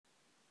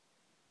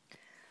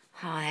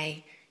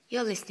Hi,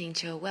 you're listening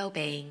to A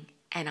Wellbeing,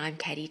 and I'm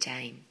Katie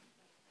Jane.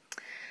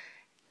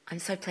 I'm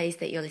so pleased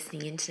that you're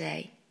listening in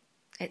today.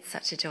 It's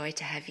such a joy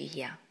to have you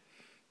here.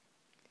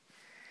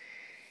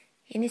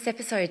 In this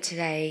episode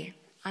today,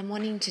 I'm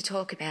wanting to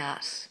talk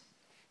about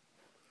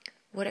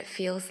what it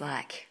feels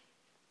like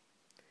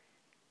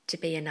to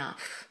be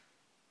enough,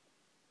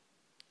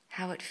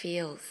 how it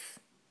feels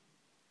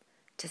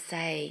to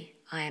say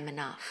I am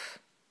enough,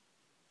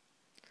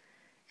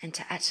 and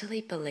to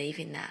actually believe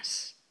in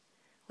that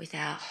with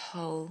our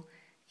whole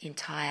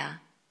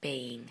entire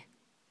being.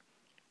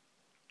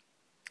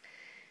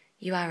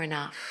 You are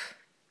enough.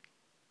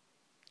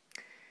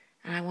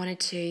 And I wanted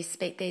to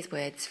speak these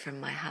words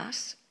from my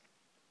heart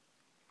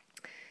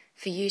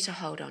for you to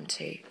hold on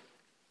to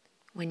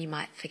when you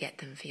might forget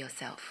them for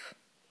yourself.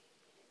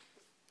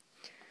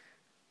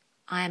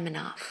 I am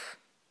enough.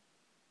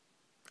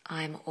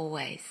 I am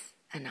always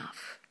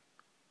enough.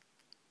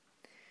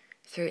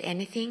 Through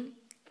anything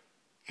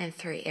and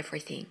through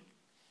everything.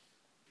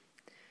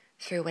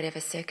 Through whatever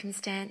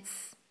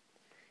circumstance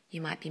you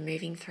might be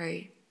moving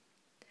through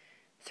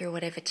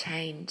whatever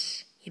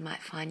change you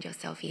might find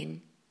yourself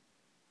in,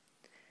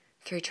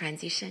 through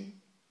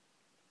transition,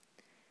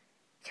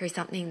 through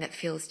something that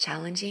feels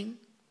challenging,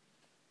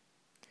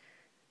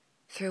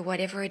 through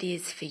whatever it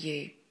is for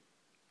you,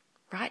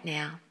 right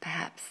now,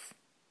 perhaps.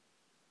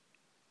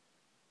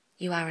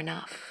 You are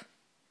enough.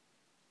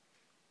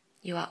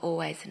 You are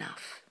always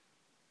enough.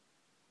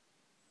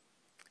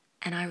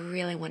 And I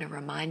really want to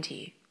remind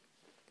you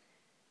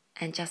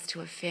and just to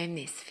affirm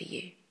this for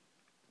you.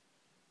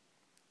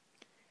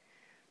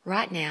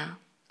 Right now,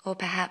 or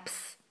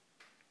perhaps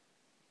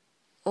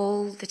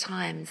all the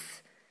times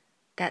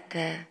that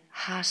the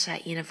harsher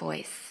inner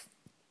voice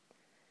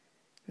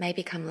may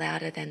become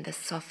louder than the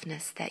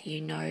softness that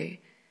you know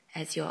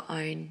as your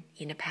own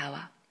inner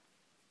power.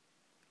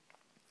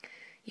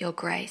 Your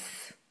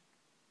grace.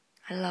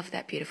 I love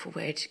that beautiful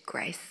word,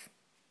 grace.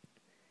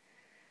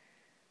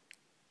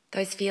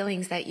 Those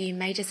feelings that you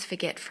may just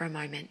forget for a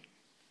moment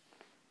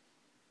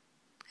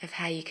of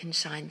how you can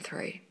shine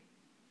through.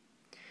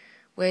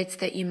 Words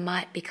that you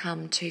might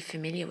become too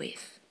familiar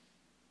with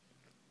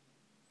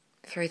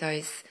through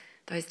those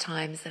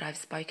times that I've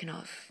spoken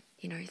of,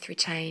 through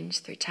change,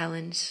 through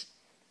challenge,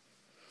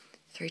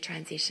 through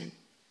transition.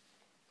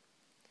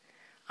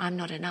 I'm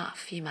not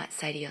enough, you might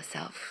say to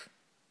yourself.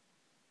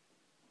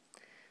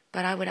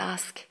 But I would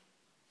ask,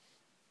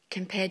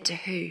 compared to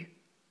who?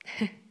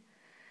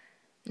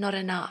 Not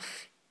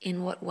enough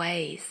in what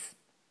ways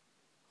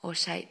or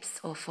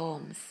shapes or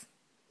forms?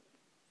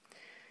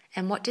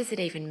 And what does it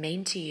even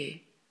mean to you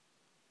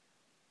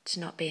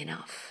to not be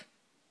enough?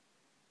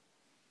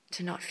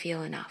 To not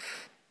feel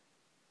enough?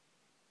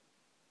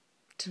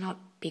 To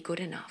not be good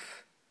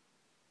enough?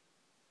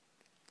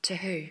 To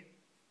who?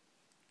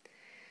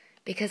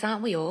 Because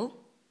aren't we all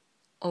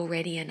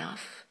already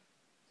enough,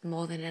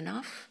 more than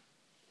enough,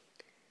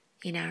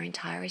 in our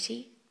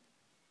entirety?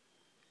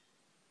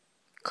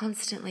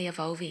 Constantly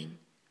evolving,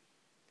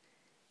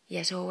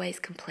 yet always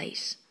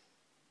complete,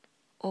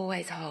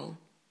 always whole.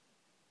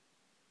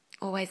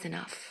 Always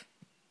enough.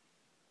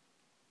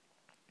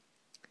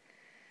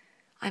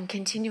 I'm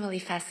continually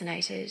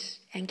fascinated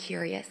and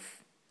curious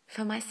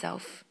for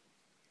myself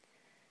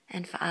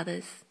and for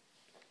others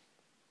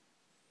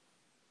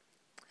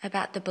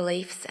about the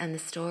beliefs and the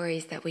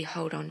stories that we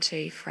hold on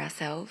to for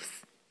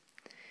ourselves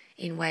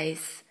in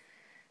ways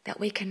that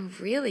we can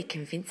really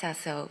convince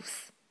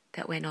ourselves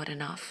that we're not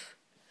enough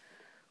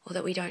or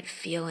that we don't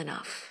feel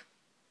enough.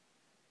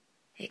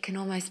 It can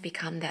almost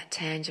become that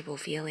tangible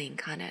feeling,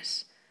 can't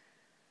it?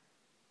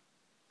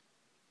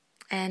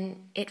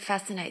 And it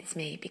fascinates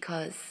me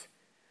because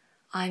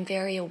I'm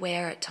very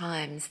aware at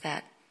times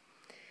that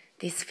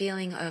this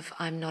feeling of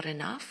I'm not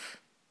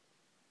enough,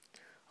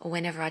 or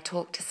whenever I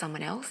talk to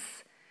someone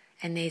else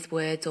and these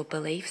words or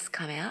beliefs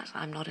come out,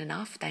 I'm not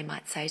enough, they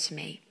might say to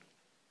me,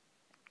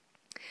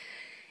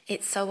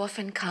 it so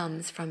often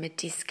comes from a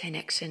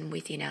disconnection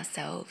within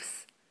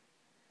ourselves.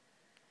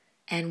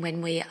 And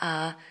when we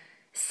are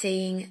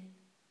seeing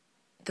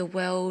the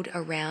world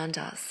around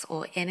us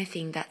or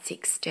anything that's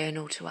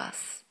external to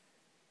us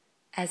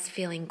as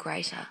feeling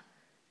greater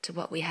to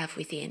what we have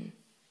within,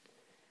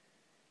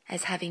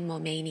 as having more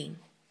meaning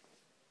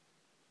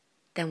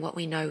than what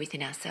we know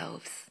within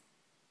ourselves,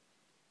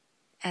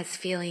 as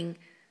feeling,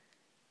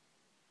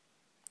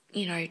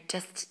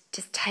 just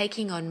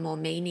taking on more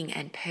meaning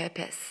and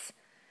purpose,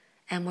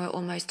 and we're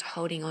almost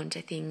holding on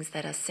to things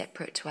that are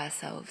separate to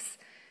ourselves,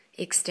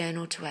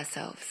 external to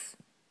ourselves,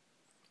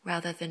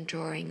 rather than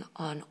drawing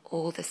on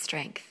all the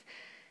strength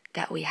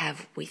that we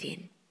have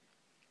within.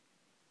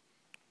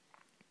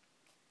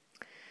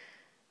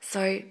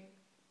 So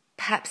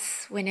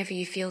perhaps whenever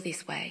you feel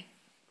this way,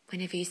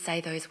 whenever you say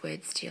those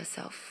words to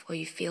yourself or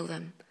you feel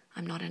them,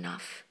 I'm not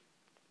enough,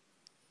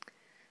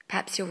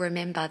 perhaps you'll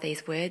remember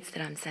these words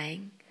that I'm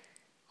saying,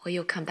 or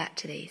you'll come back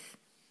to these.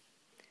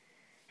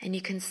 And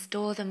you can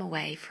store them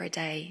away for a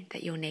day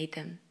that you'll need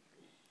them.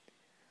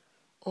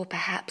 Or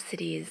perhaps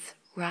it is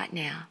right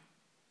now,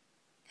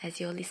 as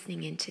you're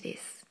listening into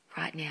this,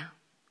 right now.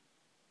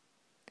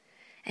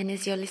 And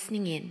as you're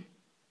listening in,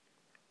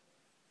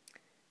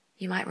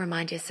 you might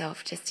remind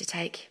yourself just to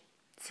take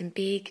some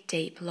big,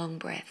 deep, long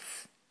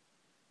breaths.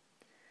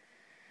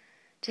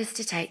 Just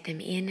to take them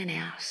in and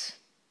out.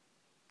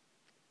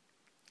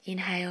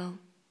 Inhale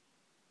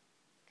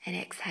and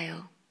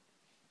exhale.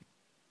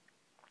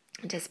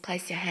 And just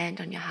place your hand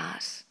on your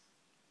heart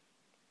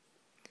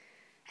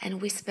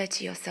and whisper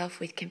to yourself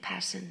with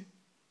compassion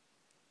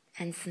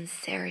and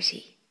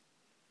sincerity.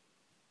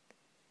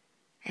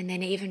 And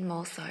then even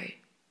more so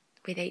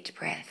with each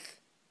breath,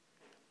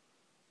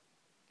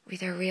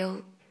 with a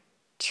real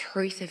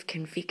truth of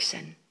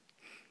conviction.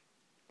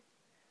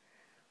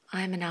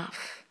 I'm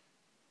enough.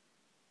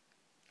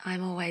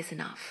 I'm always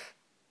enough.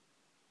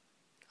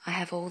 I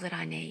have all that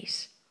I need.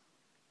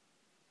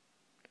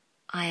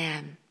 I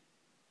am.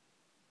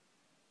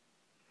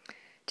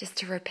 Just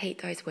to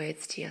repeat those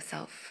words to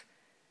yourself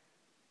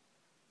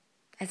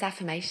as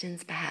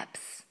affirmations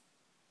perhaps,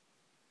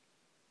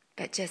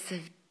 but just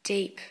of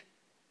deep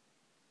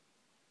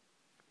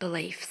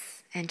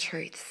beliefs and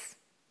truths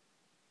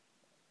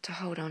to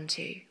hold on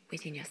to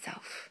within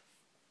yourself.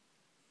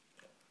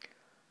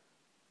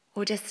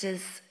 Or just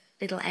as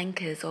little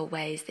anchors or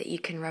ways that you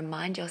can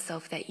remind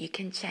yourself that you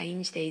can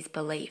change these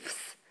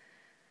beliefs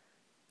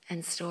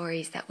and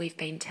stories that we've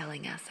been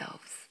telling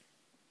ourselves,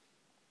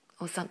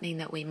 or something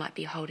that we might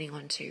be holding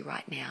on to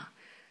right now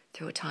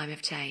through a time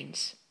of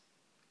change,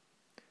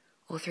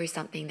 or through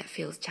something that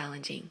feels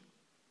challenging.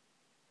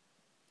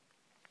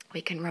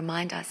 We can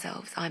remind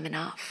ourselves, I'm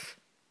enough.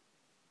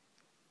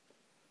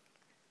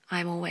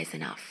 I'm always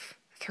enough.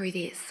 Through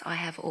this, I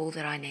have all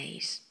that I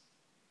need.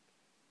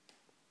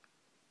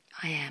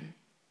 I am.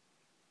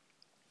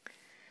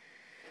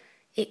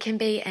 It can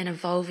be an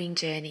evolving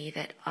journey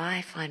that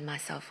I find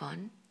myself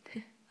on,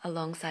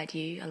 alongside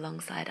you,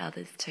 alongside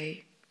others too.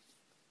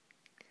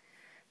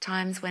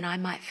 Times when I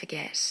might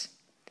forget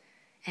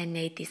and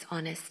need this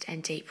honest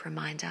and deep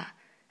reminder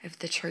of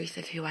the truth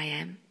of who I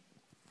am,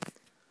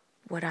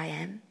 what I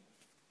am,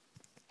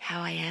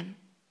 how I am,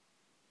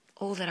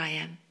 all that I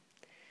am,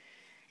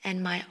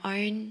 and my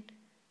own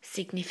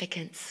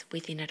significance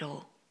within it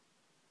all.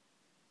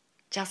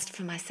 Just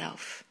for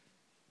myself.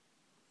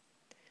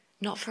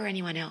 Not for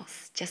anyone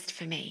else, just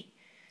for me,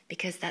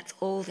 because that's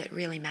all that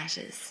really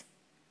matters.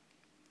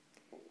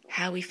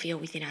 How we feel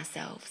within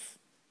ourselves.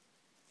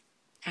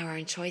 Our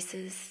own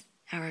choices,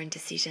 our own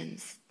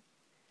decisions,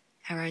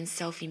 our own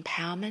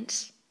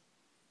self-empowerment,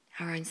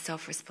 our own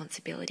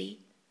self-responsibility,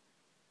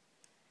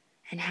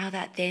 and how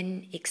that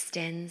then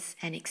extends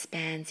and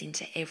expands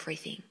into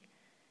everything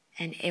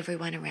and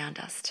everyone around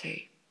us too.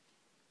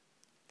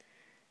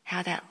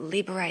 How that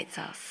liberates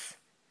us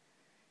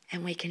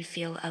and we can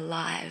feel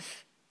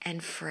alive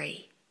and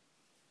free.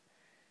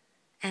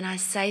 And I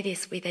say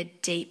this with a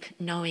deep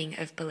knowing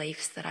of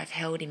beliefs that I've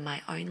held in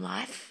my own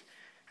life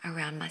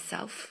around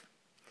myself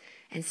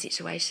and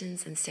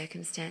situations and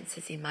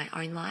circumstances in my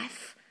own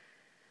life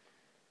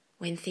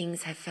when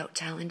things have felt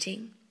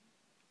challenging.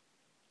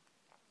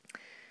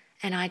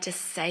 And I just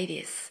say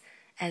this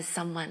as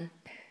someone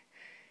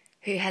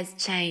who has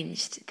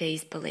changed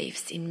these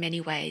beliefs in many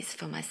ways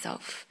for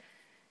myself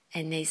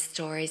and these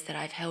stories that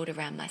I've held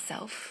around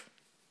myself.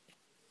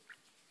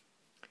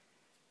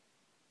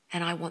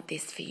 And I want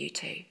this for you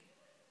too.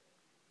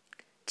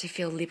 To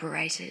feel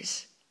liberated,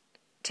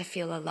 to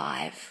feel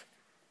alive,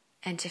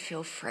 and to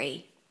feel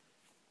free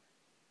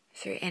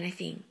through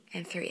anything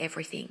and through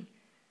everything.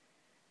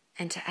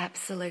 And to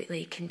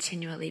absolutely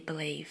continually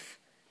believe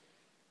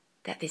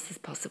that this is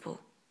possible.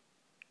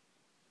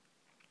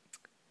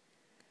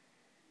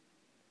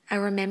 A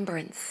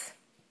remembrance,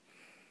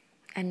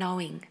 a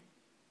knowing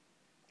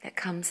that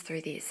comes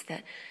through this,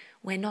 that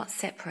we're not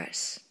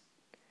separate,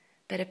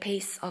 but a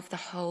piece of the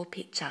whole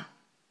picture.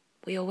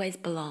 We always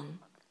belong.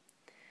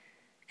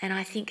 And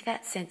I think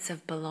that sense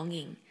of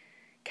belonging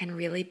can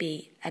really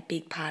be a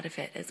big part of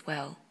it as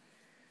well,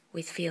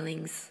 with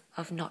feelings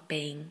of not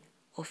being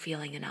or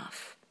feeling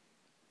enough.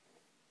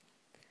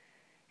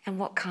 And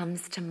what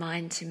comes to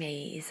mind to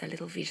me is a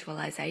little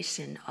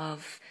visualization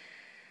of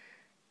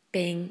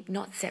being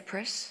not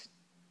separate,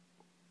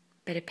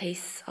 but a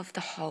piece of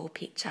the whole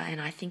picture. And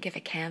I think of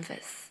a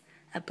canvas,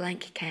 a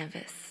blank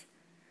canvas.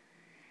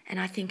 And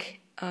I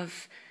think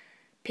of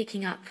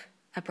picking up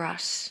a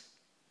brush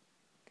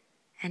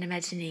and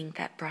imagining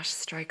that brush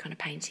stroke on a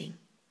painting.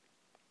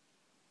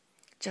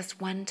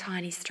 Just one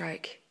tiny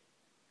stroke,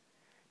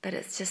 but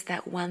it's just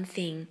that one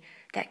thing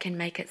that can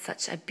make it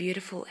such a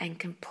beautiful and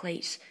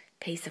complete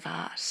piece of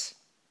art.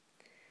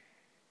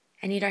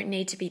 And you don't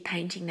need to be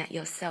painting that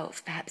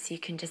yourself. Perhaps you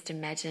can just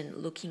imagine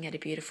looking at a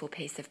beautiful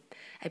piece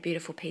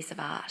of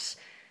art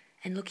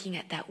and looking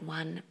at that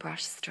one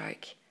brush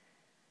stroke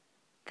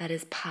that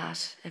is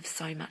part of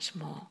so much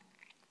more.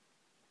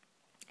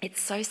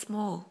 It's so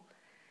small,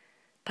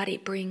 but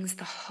it brings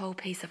the whole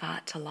piece of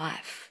art to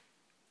life.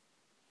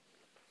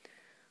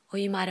 Or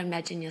you might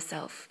imagine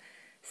yourself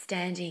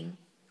standing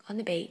on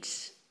the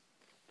beach,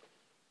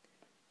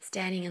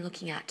 standing and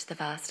looking out to the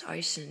vast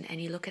ocean, and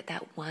you look at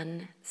that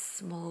one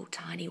small,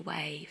 tiny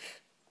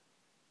wave.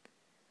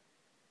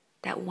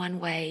 that one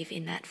wave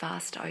in that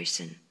vast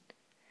ocean.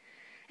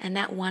 And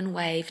that one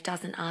wave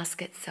doesn't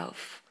ask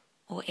itself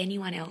or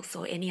anyone else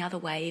or any other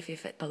wave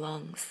if it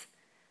belongs.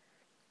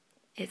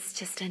 It's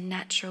just a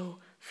natural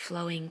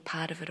flowing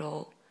part of it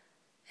all.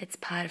 It's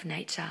part of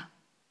nature.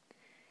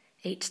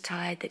 Each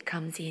tide that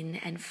comes in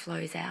and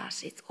flows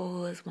out, it's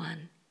all as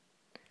one.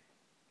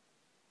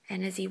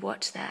 And as you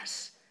watch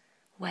that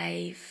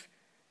wave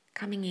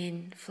coming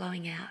in,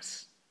 flowing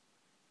out,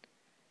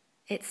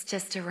 it's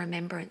just a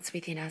remembrance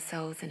within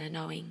ourselves and a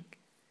knowing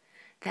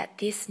that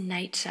this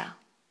nature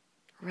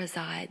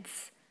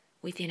resides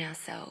within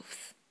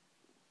ourselves.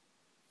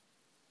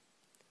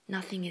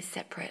 Nothing is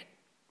separate.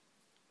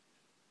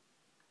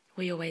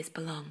 We always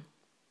belong.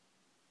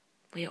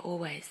 We are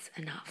always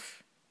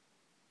enough.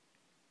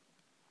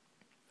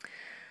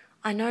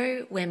 I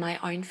know where my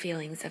own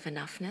feelings of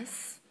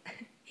enoughness,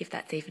 if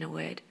that's even a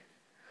word,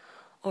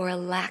 or a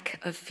lack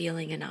of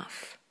feeling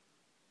enough,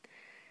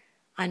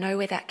 I know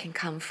where that can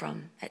come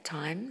from at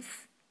times,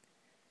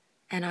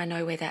 and I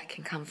know where that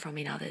can come from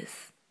in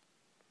others.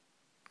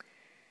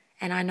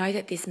 And I know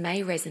that this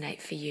may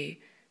resonate for you,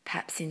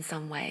 perhaps in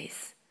some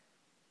ways,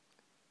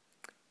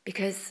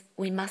 because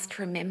we must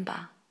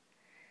remember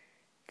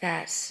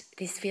that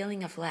this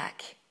feeling of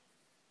lack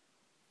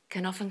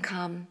can often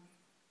come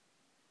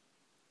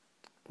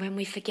when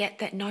we forget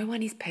that no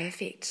one is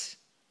perfect.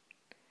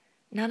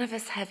 None of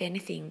us have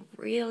anything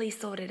really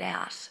sorted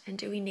out, and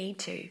do we need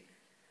to?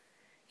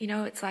 You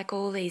know, it's like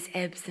all these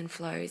ebbs and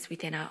flows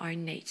within our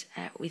own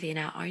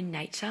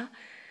nature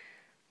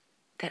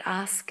that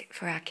ask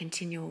for our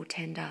continual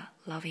tender,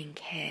 loving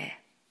care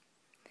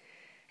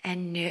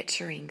and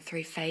nurturing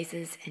through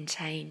phases and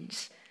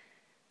change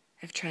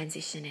of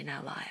transition in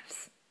our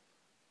lives.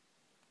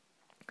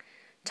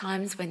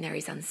 Times when there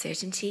is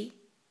uncertainty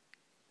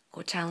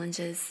or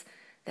challenges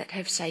that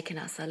have shaken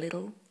us a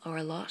little or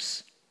a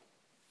lot,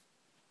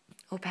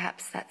 or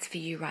perhaps that's for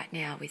you right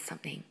now with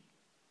something.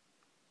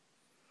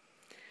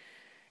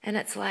 And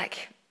it's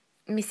like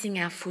missing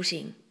our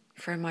footing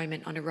for a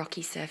moment on a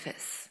rocky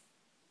surface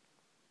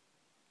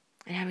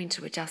and having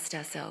to adjust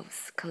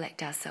ourselves,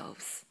 collect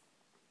ourselves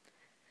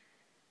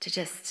to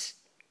just,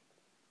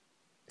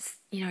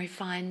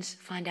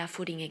 find our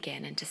footing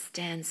again and to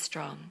stand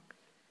strong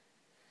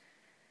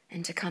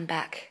and to come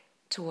back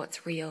to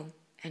what's real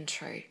and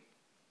true.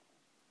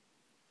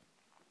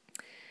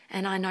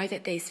 And I know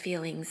that these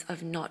feelings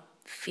of not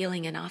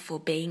feeling enough or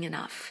being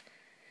enough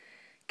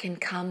can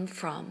come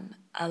from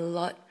a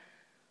lot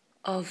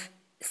of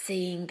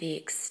seeing the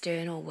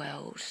external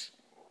world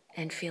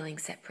and feeling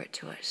separate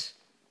to it.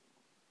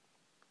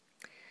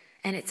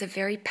 And it's a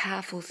very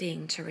powerful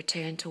thing to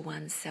return to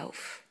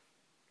oneself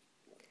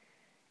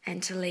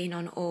and to lean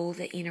on all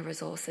the inner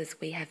resources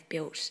we have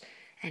built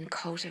and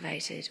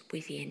cultivated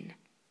within.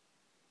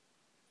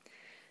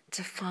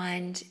 To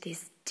find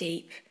this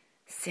deep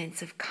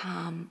sense of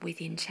calm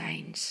within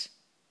change.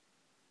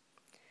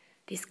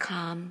 This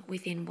calm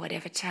within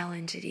whatever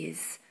challenge it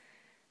is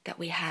that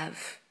we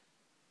have.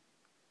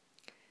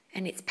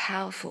 And it's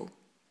powerful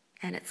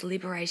and it's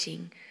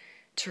liberating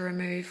to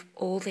remove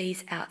all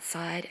these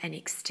outside and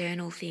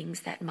external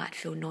things that might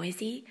feel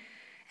noisy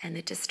and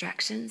the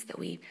distractions that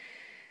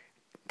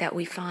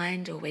we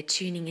find or we're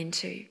tuning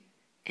into,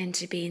 and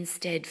to be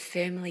instead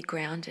firmly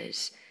grounded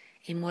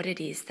in what it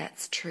is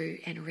that's true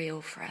and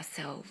real for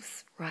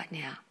ourselves right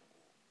now,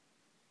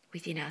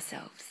 within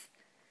ourselves.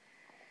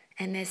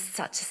 And there's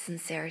such a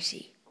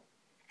sincerity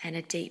and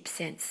a deep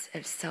sense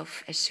of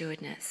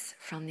self-assuredness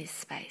from this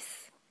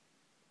space.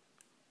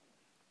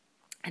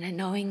 And a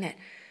knowing that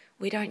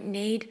we don't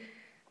need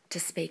to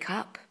speak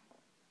up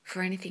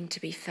for anything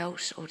to be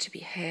felt or to be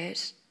heard.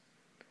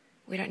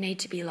 We don't need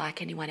to be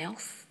like anyone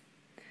else.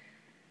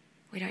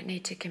 We don't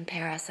need to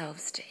compare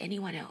ourselves to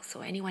anyone else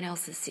or anyone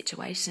else's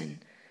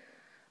situation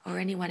or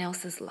anyone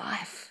else's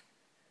life.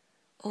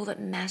 All that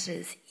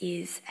matters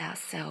is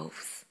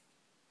ourselves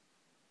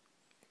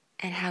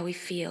and how we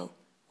feel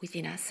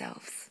within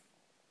ourselves.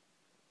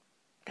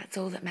 That's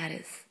all that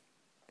matters.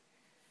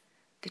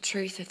 The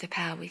truth of the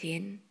power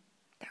within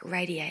that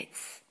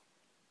radiates.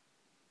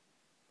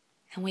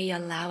 And we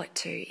allow it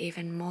to,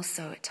 even more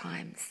so at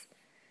times,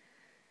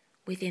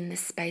 within the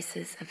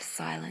spaces of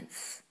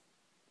silence.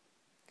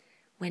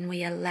 When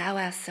we allow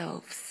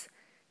ourselves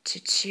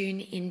to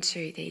tune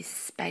into these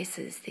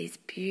spaces, these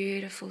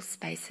beautiful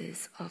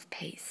spaces of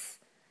peace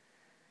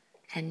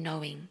and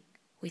knowing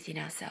within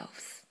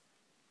ourselves.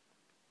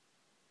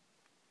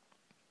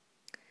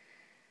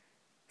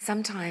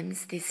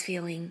 Sometimes this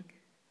feeling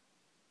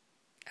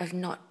of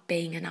not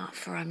being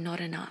enough or I'm not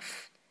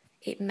enough,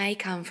 it may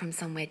come from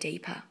somewhere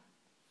deeper.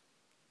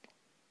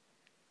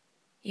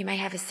 You may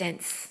have a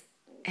sense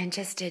and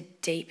just a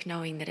deep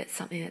knowing that it's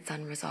something that's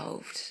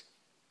unresolved.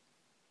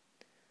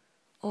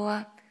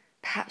 Or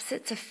perhaps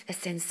it's a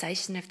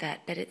sensation of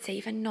that, but it's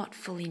even not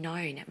fully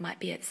known. It might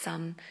be at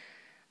some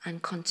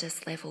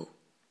unconscious level.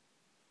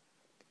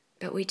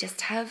 But we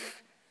just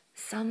have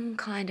some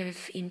kind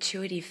of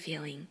intuitive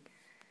feeling,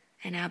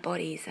 and our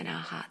bodies and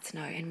our hearts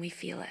know, and we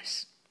feel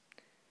it.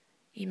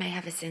 You may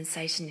have a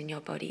sensation in your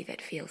body that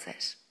feels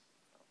it.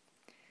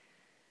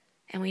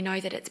 And we know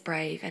that it's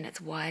brave and it's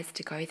wise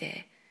to go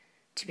there,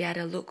 to be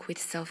able to look with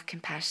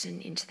self-compassion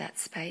into that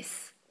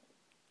space,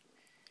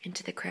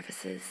 into the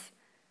crevices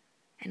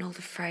and all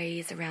the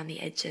frays around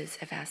the edges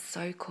of our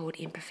so-called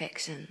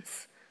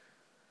imperfections,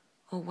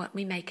 or what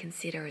we may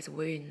consider as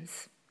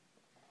wounds,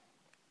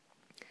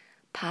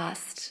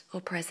 past or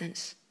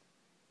present,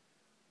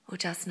 or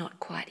just not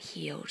quite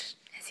healed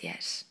as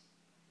yet,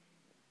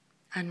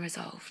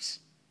 unresolved.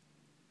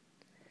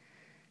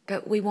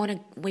 But we want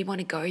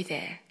to go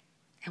there,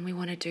 and we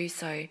want to do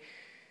so,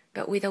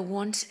 but with a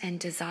want and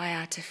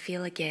desire to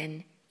feel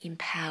again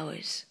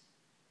empowered,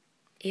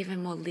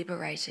 even more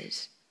liberated,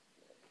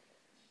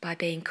 by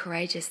being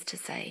courageous to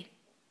say,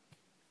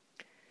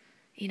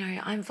 you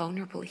know, I'm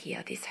vulnerable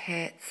here, this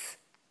hurts,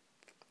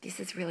 this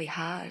is really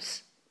hard.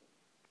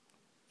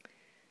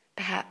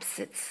 Perhaps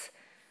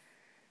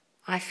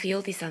I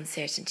feel this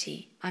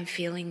uncertainty, I'm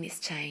feeling this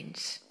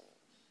change,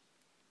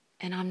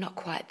 and I'm not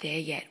quite there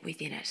yet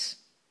within it.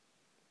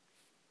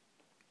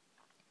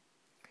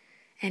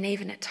 And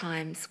even at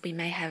times we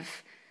may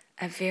have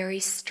a very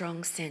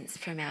strong sense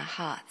from our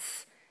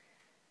hearts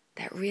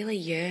that really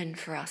yearn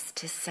for us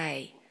to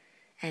say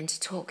and to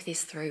talk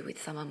this through with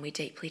someone we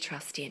deeply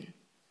trust in.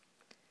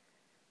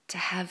 To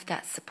have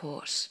that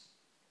support,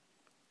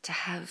 to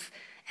have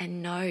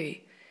and know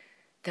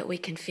that we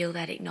can feel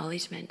that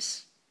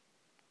acknowledgement.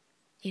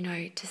 You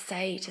know, to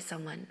say to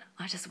someone,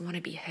 I just want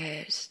to be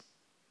heard.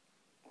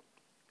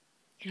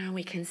 You know,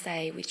 we can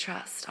say with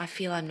trust, I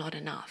feel I'm not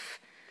enough.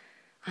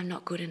 I'm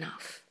not good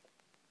enough.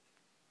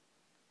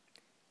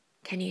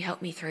 Can you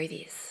help me through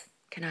this?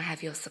 Can I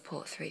have your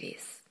support through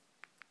this?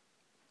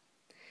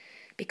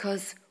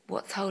 Because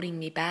what's holding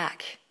me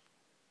back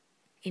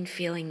in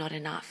feeling not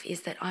enough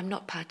is that I'm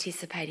not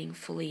participating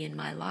fully in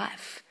my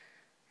life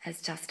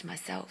as just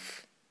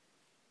myself.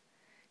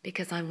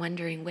 Because I'm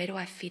wondering, where do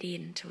I fit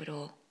into it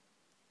all?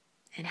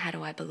 And how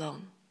do I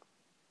belong?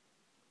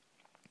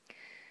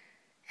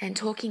 And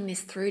talking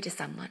this through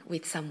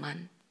with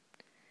someone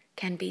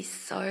can be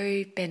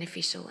so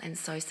beneficial and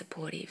so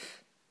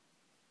supportive.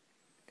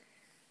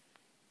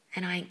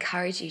 And I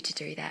encourage you to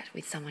do that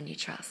with someone you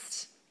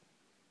trust.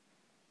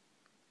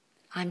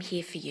 I'm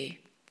here for you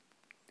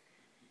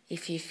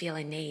if you feel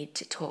a need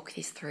to talk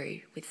this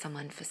through with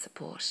someone for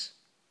support.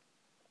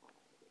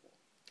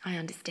 I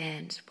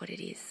understand what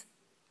it is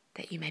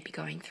that you may be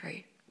going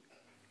through.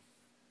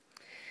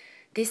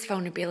 This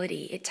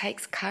vulnerability, it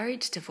takes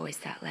courage to voice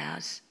out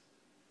loud,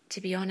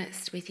 to be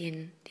honest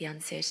within the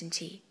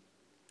uncertainty.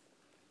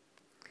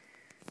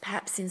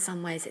 Perhaps in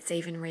some ways it's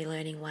even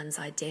relearning one's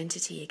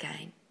identity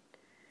again.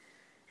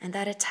 And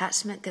that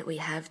attachment that we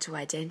have to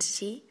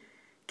identity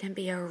can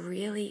be a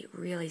really,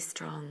 really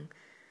strong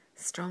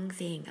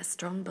thing, a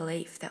strong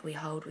belief that we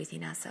hold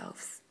within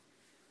ourselves.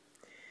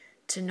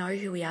 To know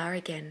who we are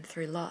again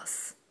through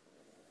loss,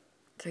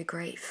 through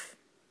grief.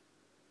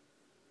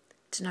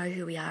 To know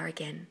who we are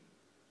again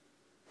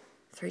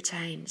through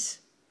change.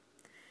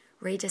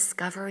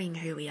 Rediscovering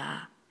who we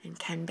are and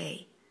can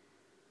be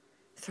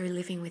through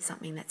living with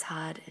something that's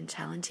hard and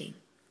challenging.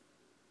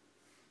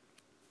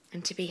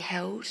 And to be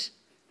held,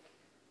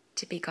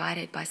 to be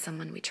guided by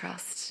someone we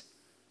trust.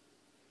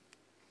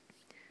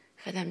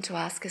 For them to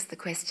ask us the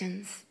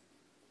questions,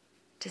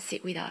 to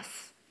sit with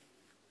us,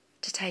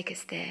 to take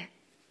us there,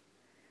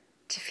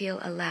 to feel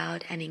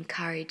allowed and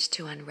encouraged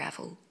to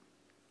unravel,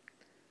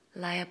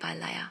 layer by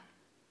layer.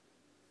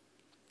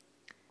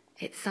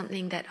 It's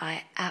something that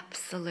I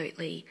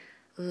absolutely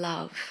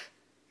love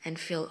and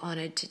feel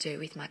honoured to do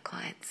with my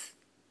clients.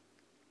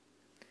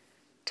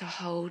 To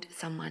hold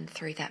someone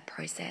through that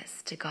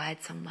process, to guide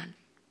someone,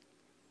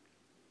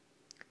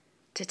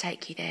 to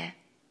take you there.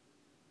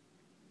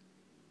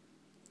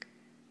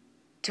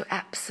 To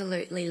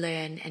absolutely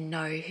learn and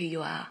know who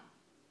you are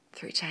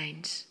through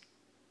change.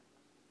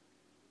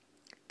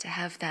 To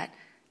have that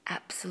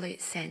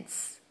absolute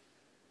sense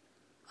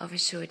of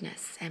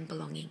assuredness and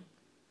belonging.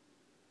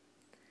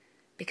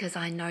 Because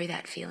I know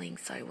that feeling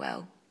so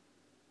well.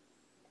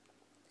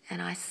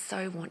 And I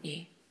so want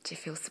you to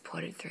feel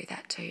supported through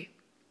that too.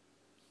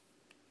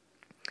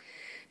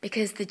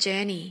 Because the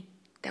journey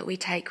that we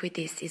take with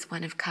this is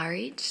one of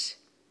courage,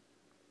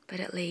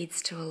 but it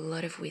leads to a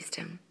lot of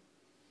wisdom.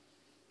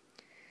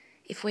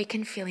 If we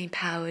can feel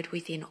empowered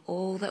within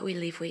all that we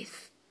live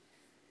with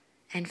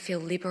and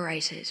feel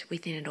liberated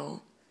within it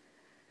all,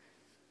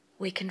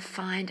 we can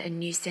find a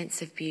new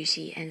sense of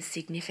beauty and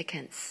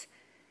significance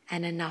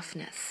and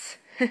enoughness.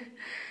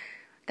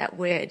 That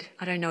word,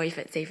 I don't know if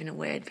it's even a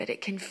word, but it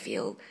can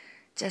feel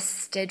just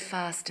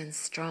steadfast and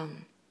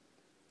strong.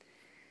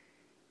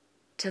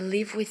 To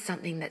live with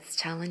something that's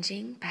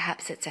challenging,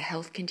 perhaps it's a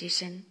health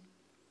condition,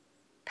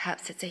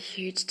 perhaps it's a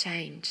huge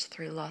change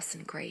through loss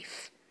and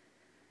grief.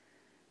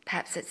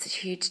 Perhaps it's a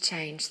huge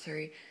change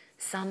through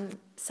some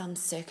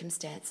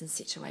circumstance and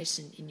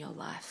situation in your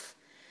life.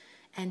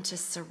 And to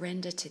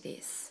surrender to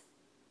this,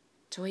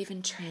 to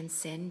even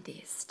transcend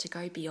this, to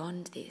go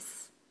beyond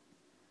this.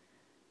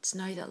 To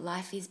know that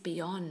life is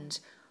beyond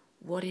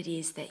what it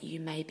is that you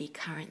may be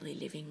currently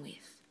living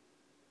with.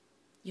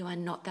 You are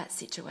not that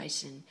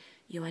situation.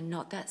 You are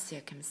not that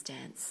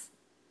circumstance.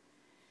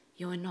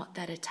 You are not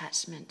that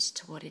attachment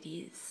to what it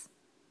is.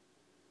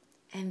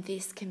 And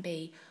this can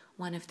be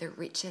one of the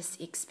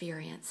richest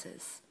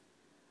experiences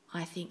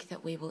I think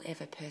that we will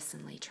ever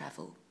personally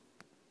travel.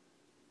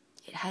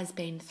 It has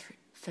been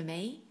for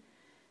me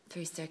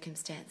through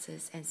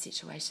circumstances and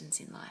situations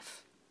in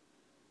life.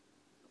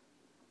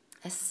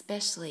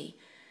 Especially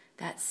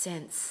that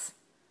sense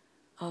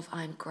of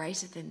I'm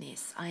greater than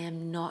this. I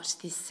am not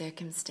this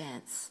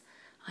circumstance.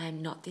 I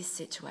am not this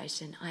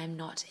situation. I am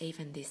not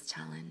even this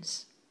challenge.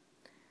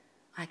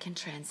 I can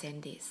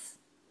transcend this.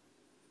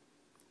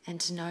 And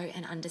to know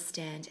and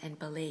understand and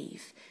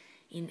believe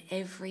in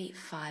every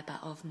fibre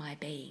of my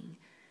being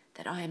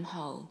that I am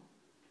whole,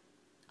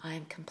 I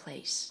am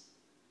complete,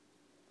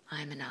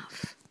 I am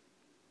enough.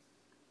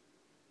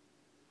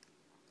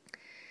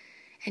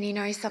 And you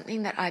know,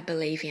 something that I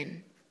believe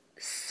in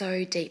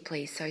so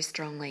deeply, so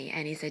strongly,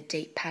 and is a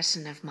deep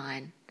passion of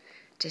mine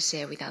to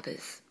share with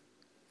others,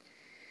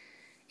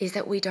 is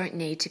that we don't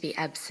need to be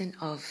absent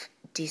of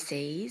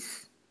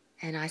dis-ease.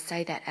 And I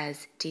say that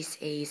as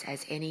dis-ease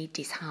as any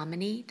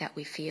disharmony that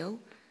we feel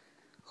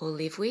or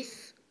live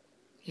with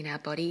in our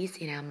bodies,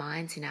 in our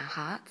minds, in our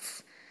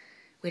hearts.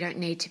 We don't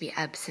need to be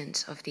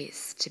absent of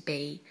this to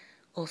be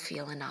or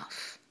feel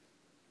enough.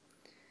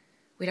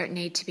 We don't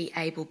need to be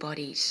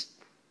able-bodied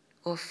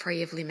or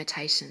free of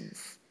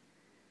limitations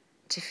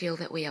to feel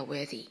that we are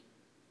worthy.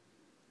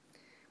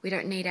 We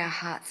don't need our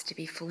hearts to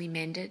be fully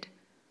mended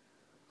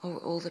or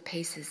all the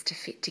pieces to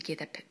fit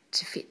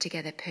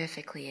together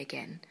perfectly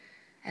again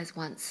as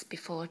once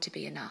before to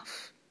be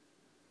enough.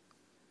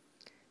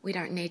 We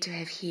don't need to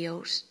have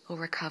healed or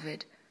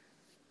recovered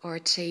or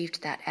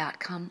achieved that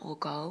outcome or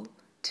goal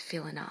to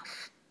feel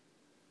enough.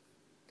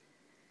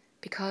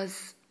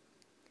 Because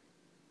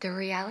the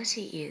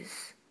reality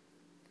is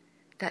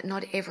that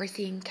not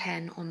everything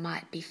can or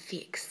might be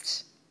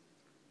fixed,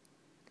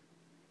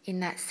 in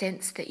that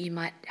sense that you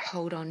might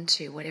hold on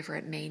to whatever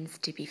it means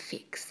to be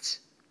fixed.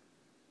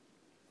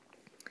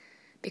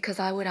 Because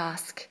I would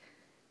ask,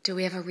 do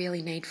we ever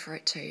really need for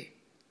it to?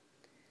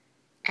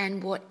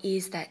 And what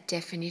is that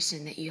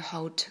definition that you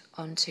hold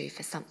on to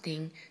for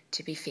something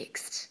to be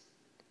fixed?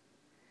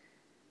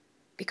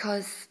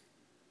 Because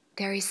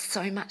there is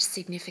so much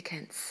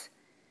significance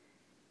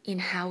in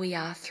how we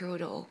are through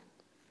it all,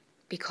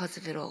 because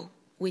of it all,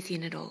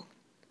 within it all.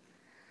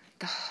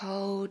 The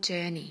whole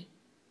journey,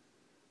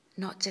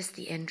 not just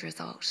the end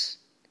result.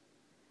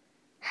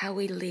 How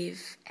we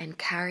live and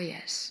carry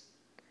it,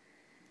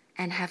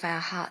 and have our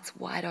hearts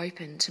wide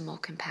open to more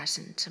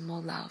compassion, to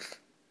more love.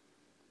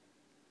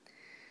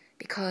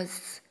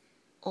 Because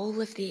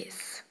all of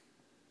this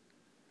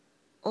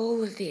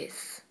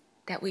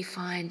that we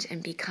find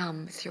and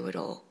become through it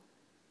all,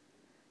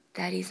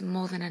 that is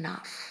more than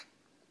enough.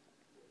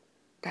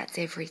 That's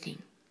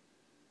everything.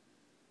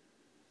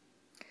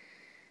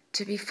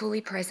 To be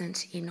fully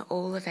present in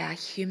all of our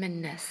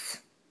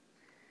humanness,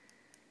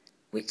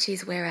 which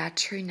is where our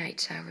true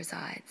nature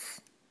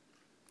resides.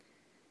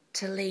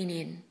 To lean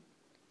in,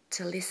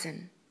 to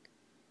listen,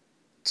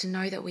 to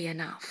know that we are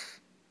enough.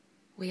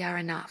 We are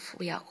enough.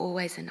 We are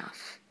always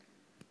enough,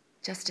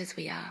 just as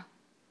we are,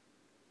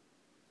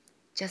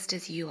 just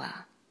as you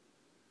are,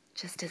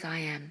 just as I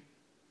am,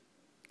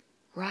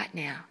 right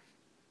now,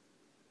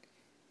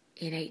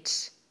 in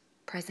each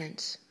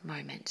present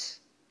moment,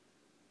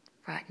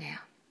 right now.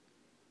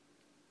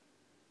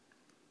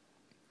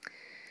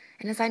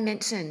 And as I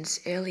mentioned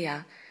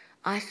earlier,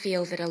 I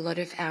feel that a lot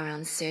of our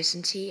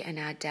uncertainty and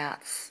our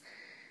doubts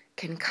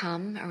can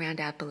come around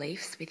our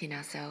beliefs within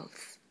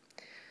ourselves.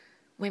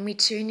 When we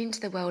tune into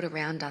the world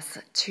around us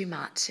too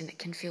much, and it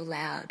can feel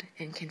loud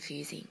and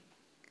confusing,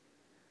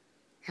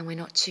 and we're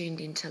not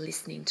tuned into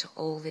listening to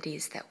all that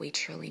is that we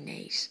truly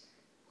need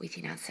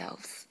within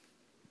ourselves.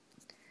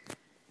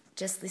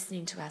 Just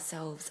listening to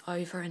ourselves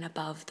over and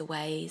above the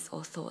ways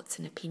or thoughts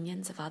and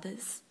opinions of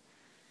others,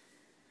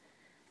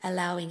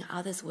 allowing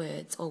others'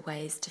 words or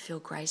ways to feel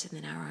greater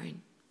than our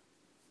own.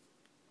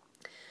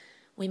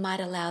 We might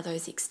allow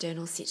those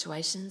external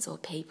situations or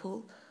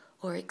people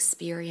or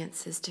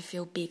experiences to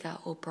feel bigger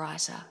or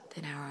brighter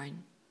than our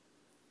own.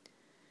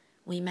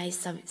 We may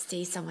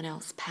see someone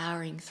else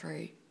powering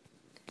through.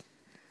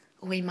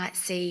 Or we might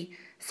see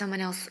someone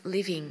else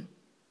living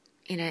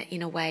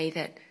in a way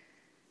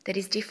that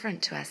is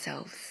different to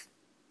ourselves.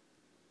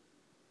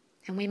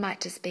 And we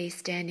might just be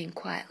standing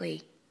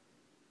quietly,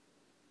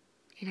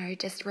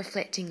 just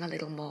reflecting a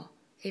little more,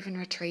 even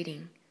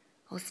retreating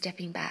or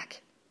stepping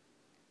back.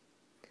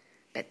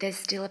 But there's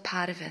still a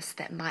part of us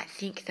that might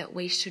think that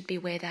we should be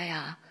where they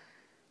are,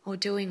 or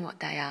doing what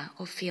they are,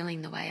 or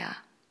feeling the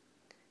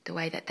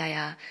way that they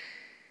are.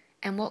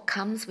 And what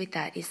comes with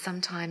that is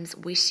sometimes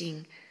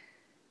wishing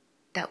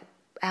that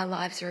our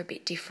lives are a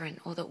bit different,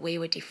 or that we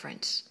were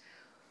different,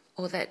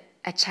 or that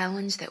a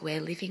challenge that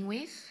we're living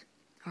with,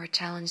 or a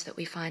challenge that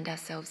we find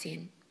ourselves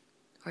in,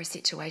 or a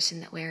situation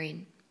that we're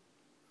in,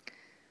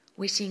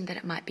 wishing that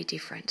it might be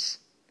different.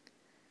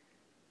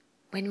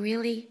 When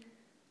really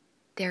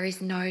There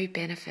is no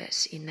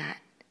benefit in that.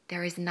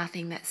 There is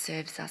nothing that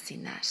serves us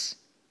in that.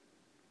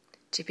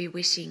 To be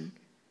wishing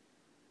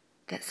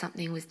that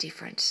something was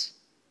different.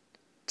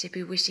 To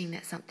be wishing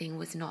that something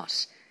was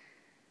not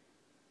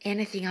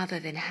anything other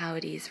than how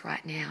it is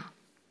right now.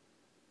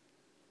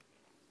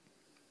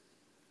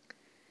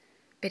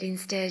 But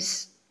instead,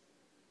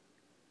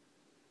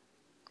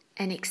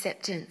 an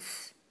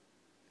acceptance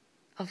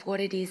of what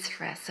it is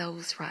for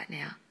ourselves right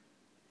now.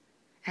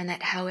 And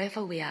that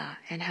however we are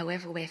and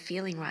however we're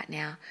feeling right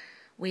now,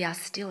 we are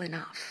still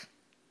enough.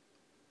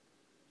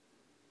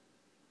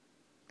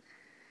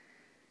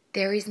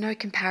 There is no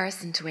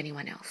comparison to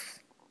anyone else.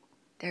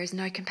 There is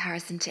no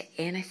comparison to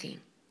anything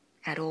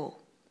at all.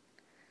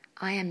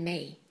 I am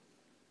me,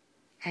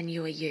 and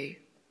you are you.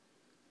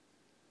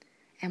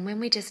 And when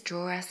we just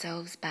draw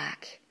ourselves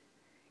back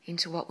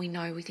into what we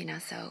know within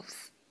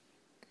ourselves,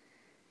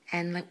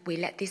 and we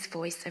let this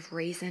voice of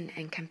reason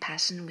and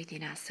compassion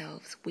within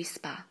ourselves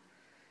whisper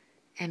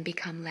and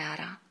become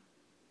louder,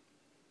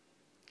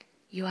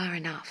 you are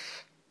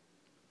enough.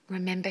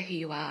 Remember who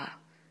you are.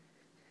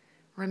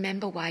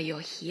 Remember why you're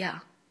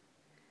here.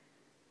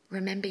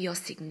 Remember your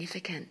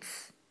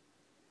significance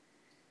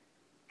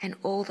and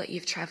all that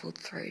you've travelled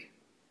through,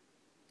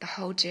 the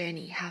whole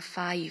journey, how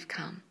far you've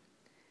come,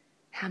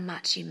 how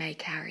much you may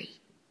carry,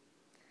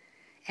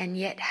 and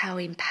yet how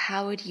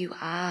empowered you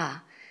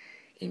are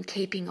in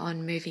keeping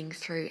on moving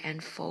through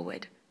and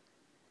forward.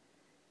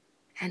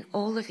 And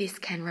all of this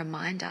can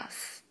remind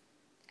us,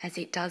 as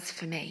it does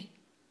for me,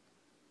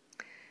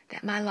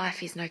 that my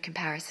life is no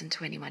comparison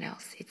to anyone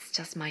else. It's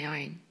just my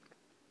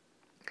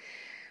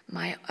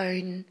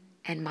own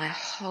and my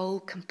whole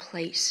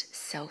complete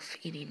self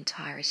in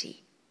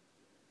entirety.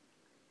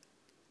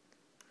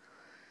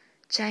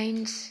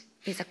 Change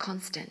is a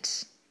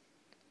constant,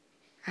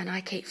 and I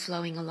keep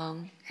flowing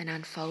along and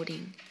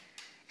unfolding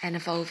and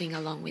evolving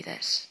along with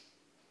it.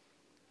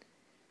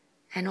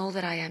 And all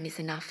that I am is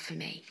enough for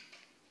me.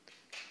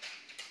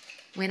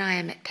 When I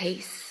am at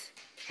peace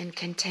and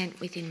content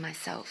within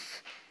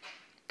myself,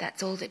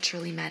 that's all that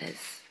truly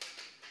matters.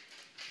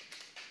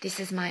 This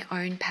is my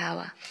own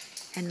power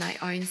and my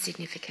own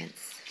significance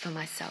for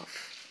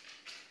myself,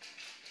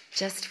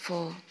 just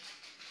for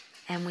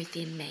and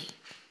within me.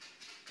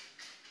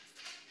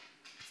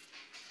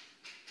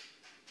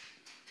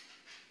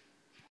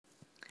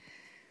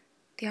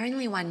 The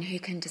only one who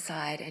can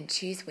decide and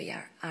choose we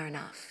are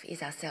enough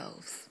is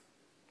ourselves.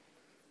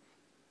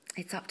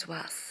 It's up to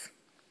us.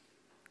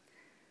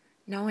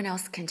 No one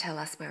else can tell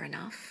us we're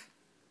enough.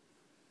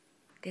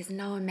 There's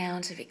no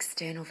amount of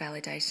external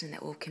validation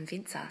that will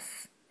convince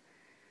us,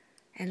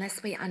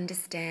 unless we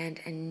understand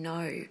and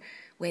know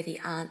where the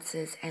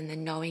answers and the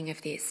knowing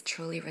of this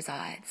truly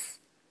resides.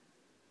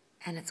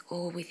 And it's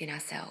all within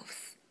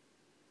ourselves.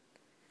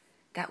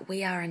 That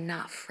we are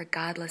enough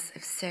regardless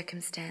of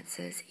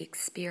circumstances,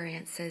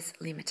 experiences,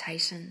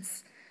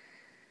 limitations.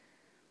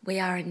 We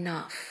are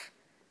enough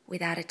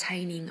without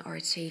attaining or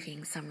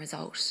achieving some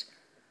result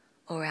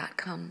or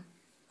outcome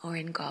or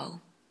end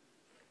goal.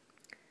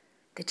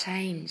 The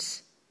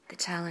change, the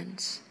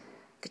challenge,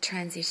 the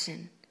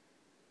transition,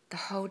 the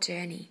whole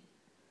journey,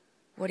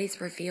 what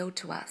is revealed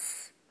to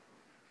us,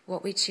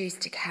 what we choose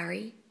to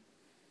carry,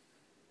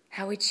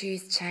 how we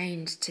choose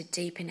change to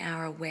deepen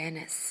our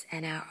awareness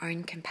and our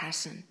own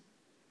compassion,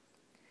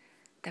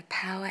 the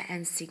power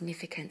and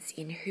significance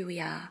in who we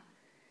are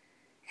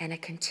and are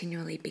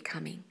continually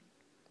becoming.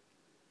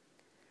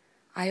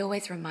 I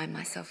always remind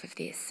myself of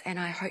this, and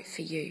I hope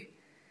for you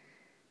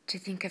to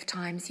think of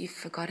times you've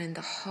forgotten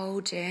the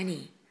whole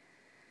journey,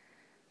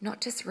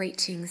 not just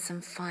reaching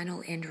some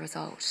final end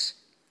result,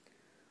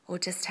 or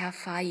just how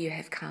far you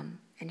have come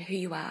and who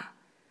you are,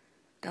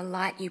 the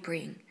light you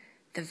bring,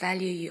 the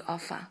value you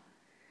offer,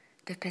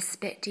 the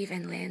perspective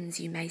and lens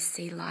you may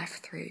see life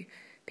through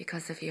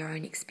because of your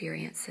own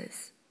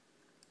experiences.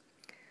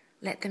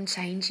 Let them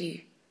change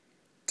you,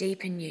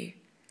 deepen you,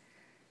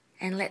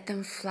 and let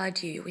them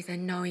flood you with a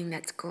knowing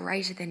that's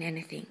greater than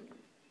anything.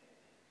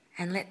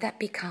 And let that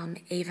become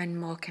even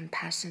more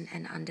compassion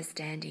and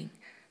understanding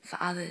for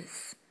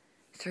others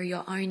through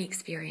your own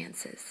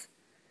experiences,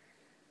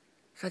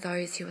 for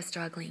those who are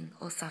struggling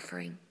or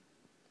suffering,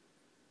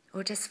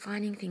 or just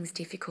finding things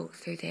difficult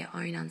through their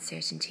own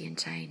uncertainty and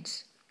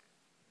change.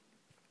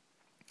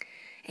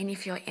 And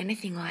if you're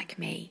anything like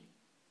me,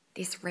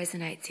 this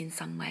resonates in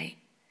some way,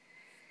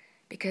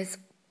 because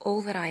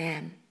all that I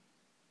am,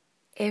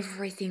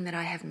 everything that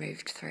I have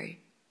moved through,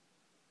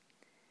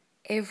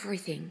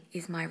 everything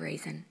is my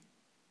reason,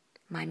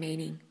 my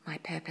meaning, my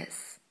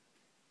purpose.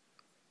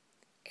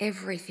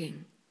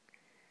 Everything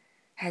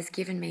has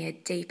given me a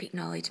deep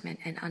acknowledgement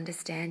and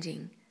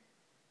understanding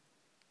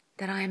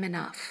that I am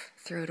enough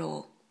through it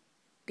all,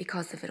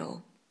 because of it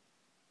all,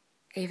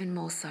 even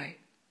more so,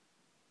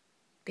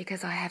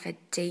 because I have a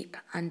deep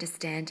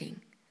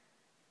understanding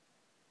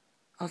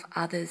of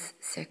others'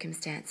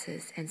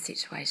 circumstances and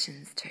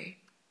situations too.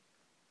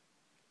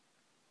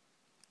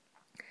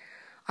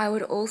 I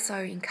would also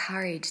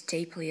encourage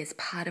deeply as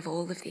part of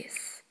all of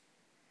this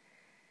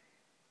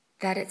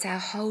that it's our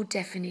whole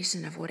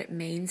definition of what it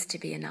means to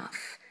be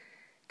enough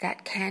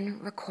that can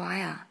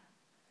require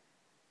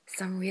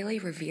some really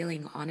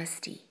revealing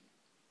honesty,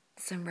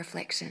 some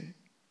reflection,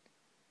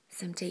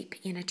 some deep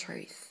inner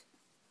truth.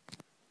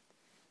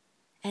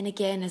 And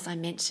again, as I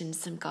mentioned,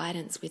 some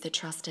guidance with a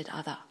trusted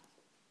other.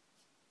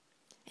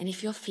 And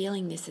if you're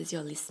feeling this as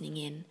you're listening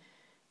in,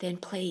 then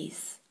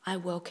please, I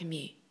welcome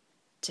you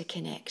to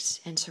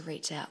connect and to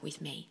reach out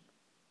with me.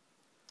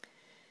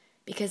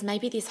 Because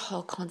maybe this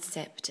whole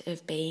concept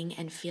of being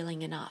and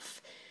feeling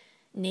enough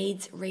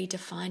needs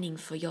redefining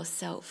for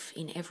yourself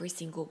in every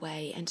single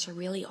way, and to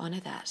really honour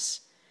that,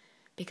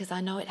 because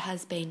I know it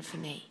has been for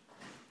me.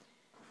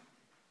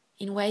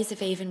 In ways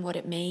of even what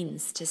it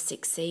means to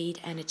succeed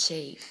and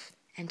achieve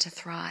and to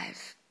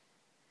thrive,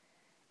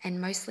 and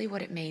mostly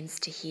what it means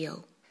to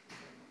heal,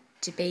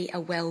 to be a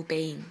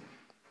well-being,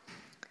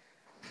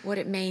 what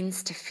it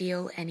means to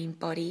feel and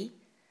embody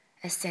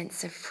a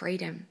sense of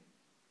freedom,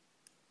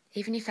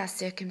 even if our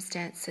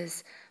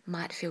circumstances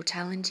might feel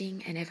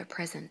challenging and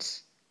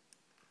ever-present.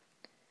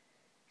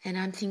 And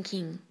I'm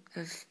thinking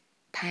of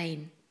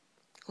pain,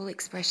 all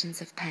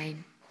expressions of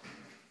pain,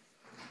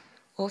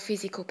 or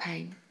physical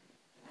pain.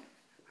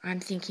 I'm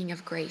thinking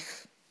of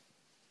grief,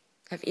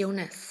 of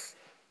illness,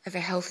 of a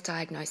health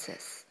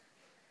diagnosis.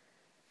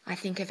 I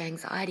think of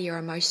anxiety or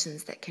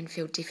emotions that can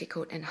feel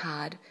difficult and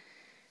hard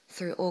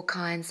through all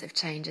kinds of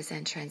changes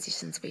and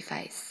transitions we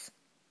face.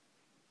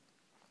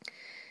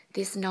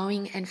 This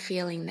knowing and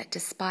feeling that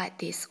despite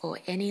this or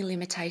any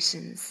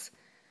limitations,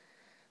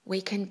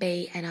 we can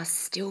be and are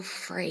still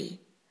free.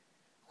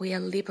 We are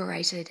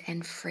liberated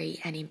and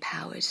free and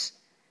empowered.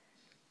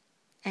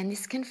 And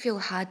this can feel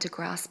hard to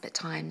grasp at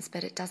times,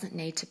 but it doesn't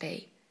need to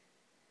be.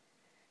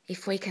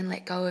 If we can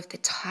let go of the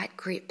tight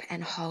grip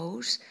and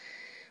hold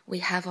we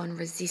have on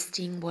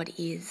resisting what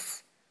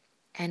is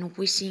and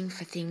wishing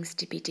for things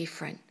to be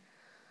different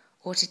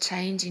or to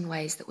change in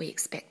ways that we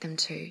expect them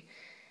to,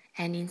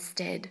 and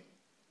instead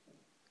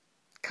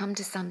come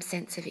to some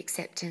sense of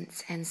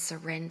acceptance and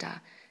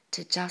surrender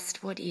to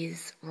just what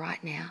is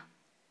right now,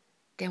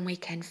 then we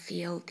can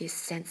feel this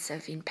sense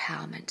of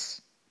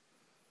empowerment.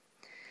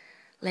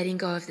 Letting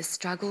go of the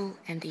struggle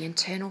and the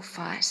internal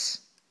fight,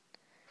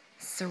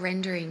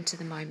 surrendering to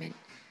the moment,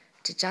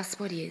 to just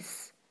what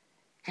is,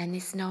 and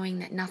this knowing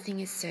that nothing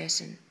is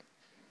certain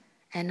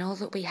and all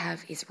that we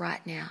have is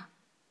right now.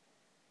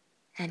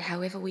 And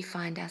however we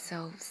find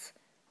ourselves,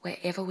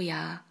 wherever we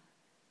are,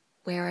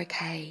 we're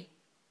okay,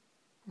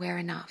 we're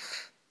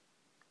enough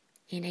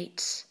in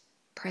each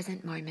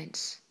present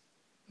moment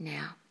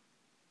now.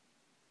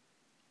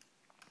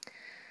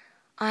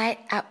 I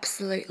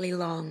absolutely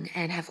long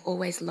and have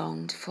always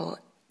longed for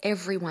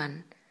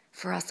everyone,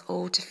 for us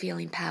all to feel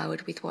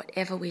empowered with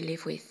whatever we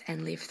live with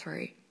and live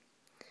through.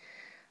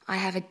 I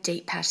have a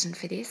deep passion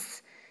for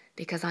this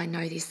because I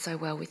know this so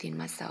well within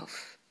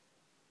myself.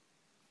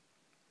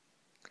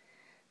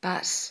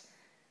 But,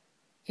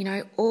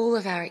 all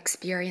of our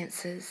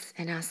experiences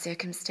and our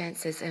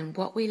circumstances and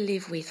what we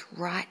live with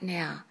right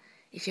now,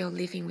 if you're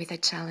living with a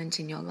challenge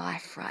in your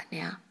life right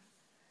now,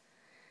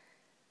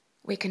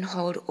 we can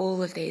hold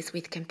all of these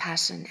with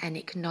compassion and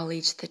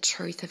acknowledge the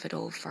truth of it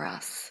all for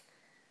us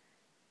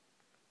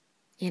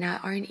in our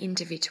own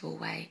individual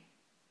way.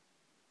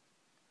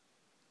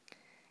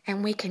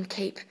 And we can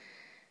keep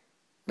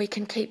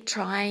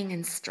trying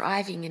and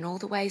striving in all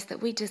the ways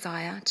that we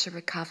desire to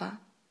recover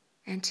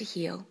and to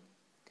heal,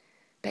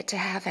 but to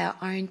have our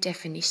own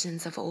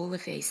definitions of all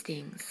of these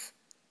things.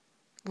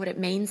 What it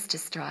means to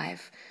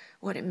strive,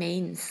 what it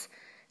means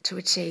to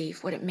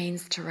achieve, what it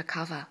means to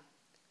recover,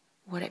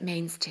 what it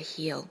means to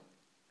heal.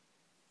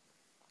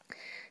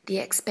 The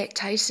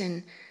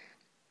expectation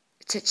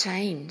to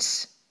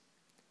change,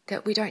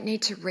 that we don't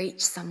need to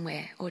reach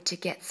somewhere or to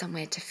get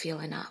somewhere to feel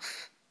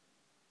enough.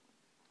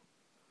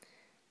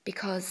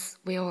 Because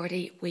we are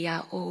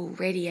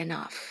already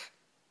enough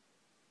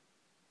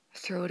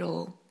through it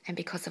all and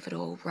because of it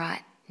all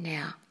right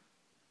now.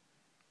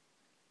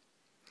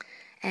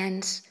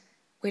 And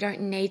we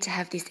don't need to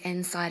have this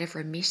end side of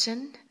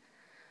remission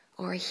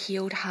or a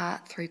healed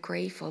heart through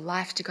grief or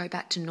life to go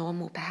back to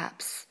normal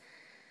perhaps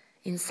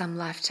in some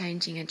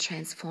life-changing and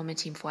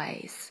transformative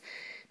ways,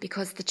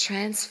 because the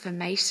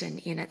transformation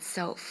in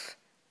itself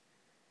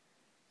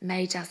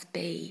may just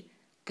be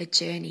the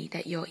journey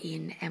that you're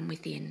in and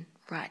within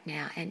right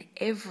now, and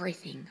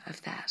everything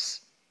of that.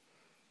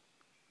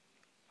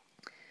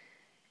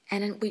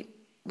 And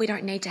we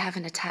don't need to have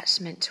an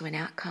attachment to an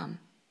outcome.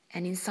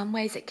 And in some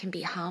ways it can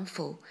be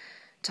harmful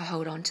to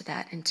hold on to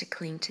that and to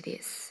cling to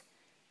this.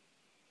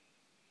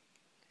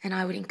 And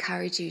I would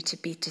encourage you to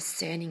be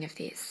discerning of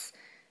this,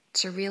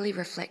 to really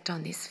reflect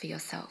on this for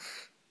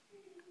yourself,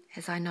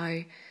 as I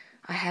know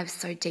I have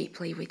so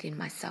deeply within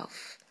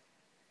myself,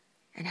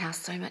 and how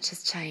so much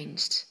has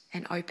changed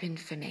and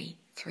opened for me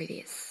through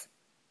this.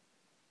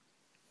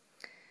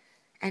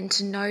 And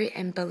to know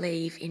and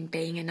believe in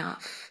being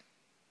enough,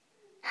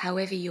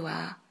 however you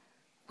are,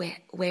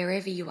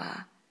 wherever you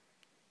are,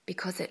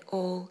 because it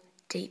all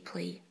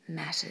deeply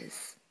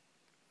matters.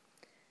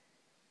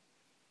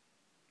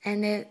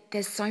 And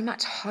there's so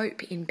much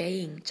hope in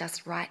being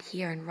just right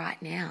here and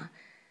right now.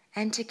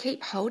 And to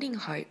keep holding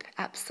hope,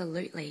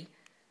 absolutely.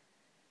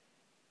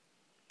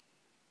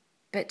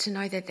 But to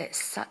know that there's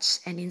such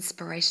an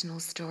inspirational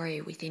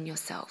story within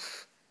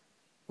yourself,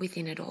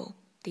 within it all,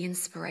 the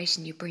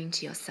inspiration you bring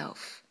to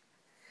yourself.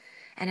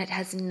 And it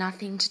has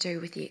nothing to do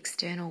with the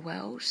external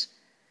world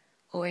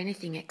or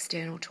anything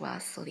external to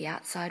us or the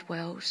outside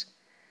world.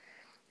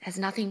 It has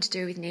nothing to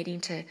do with needing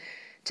to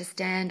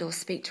stand or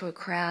speak to a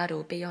crowd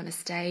or be on a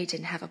stage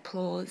and have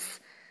applause.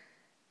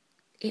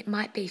 It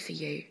might be for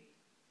you.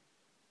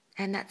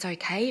 And that's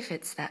okay if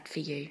it's that for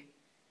you.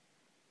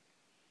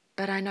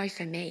 But I know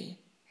for me,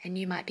 and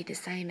you might be the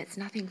same, it's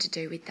nothing to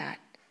do with that.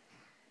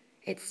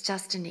 It's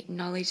just an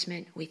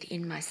acknowledgement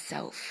within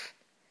myself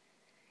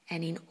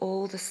and in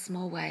all the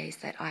small ways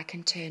that I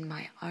can turn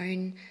my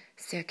own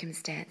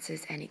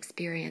circumstances and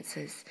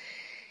experiences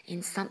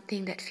in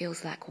something that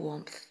feels like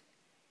warmth,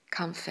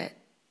 comfort,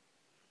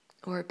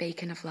 or a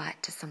beacon of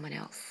light to someone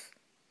else.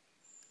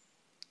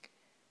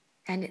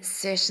 And it's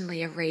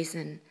certainly a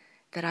reason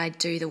that I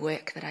do the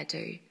work that I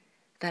do,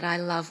 that I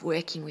love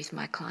working with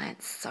my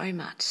clients so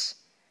much,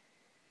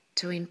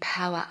 to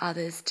empower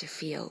others to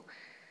feel,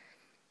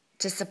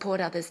 to support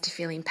others to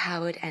feel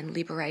empowered and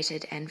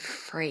liberated and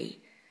free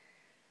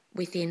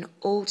within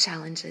all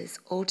challenges,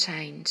 all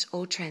change,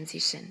 all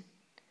transition,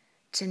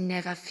 to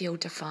never feel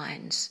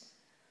defined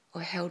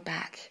or held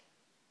back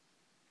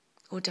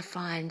or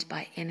defined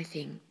by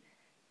anything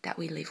that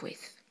we live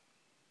with.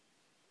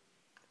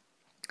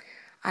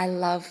 I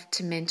love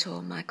to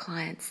mentor my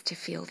clients to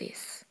feel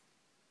this,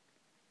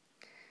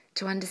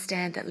 to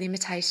understand that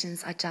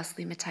limitations are just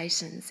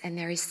limitations, and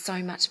there is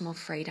so much more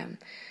freedom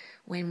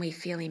when we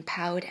feel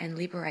empowered and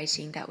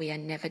liberating, that we are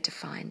never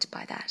defined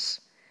by that.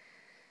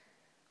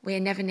 We are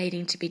never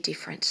needing to be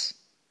different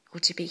or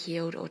to be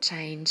healed or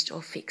changed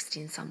or fixed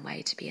in some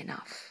way to be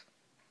enough.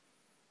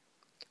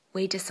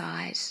 We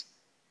decide,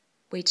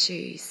 we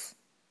choose,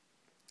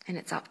 and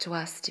it's up to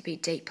us to be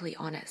deeply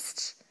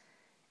honest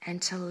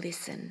and to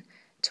listen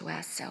to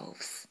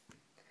ourselves.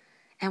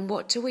 And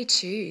what do we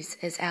choose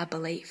as our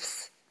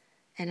beliefs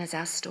and as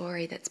our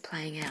story that's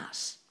playing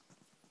out?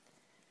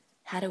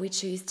 How do we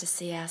choose to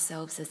see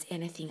ourselves as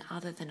anything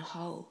other than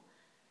whole?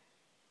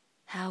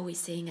 How are we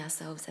seeing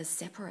ourselves as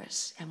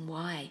separate, and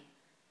why?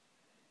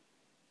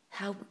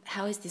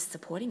 How is this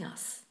supporting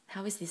us?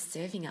 How is this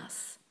serving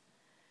us?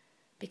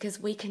 Because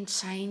we can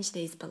change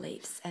these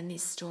beliefs and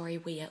this story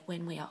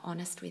when we are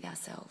honest with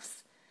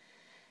ourselves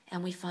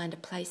and we find a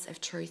place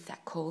of truth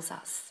that calls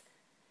us,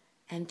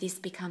 and this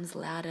becomes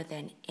louder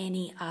than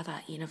any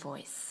other inner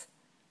voice.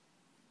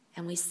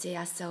 And we see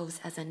ourselves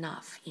as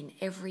enough in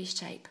every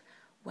shape,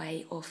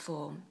 way or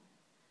form,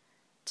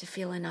 to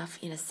feel enough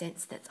in a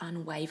sense that's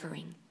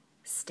unwavering,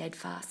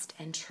 steadfast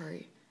and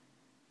true.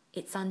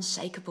 It's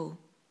unshakable.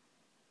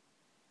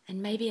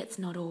 And maybe it's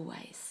not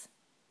always,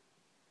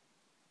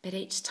 but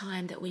each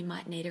time that we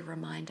might need a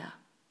reminder,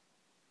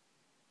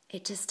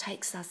 it just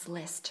takes us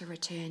less to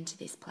return to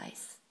this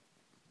place.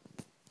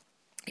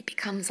 It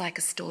becomes like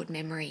a stored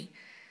memory,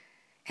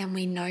 and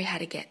we know how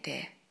to get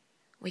there.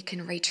 We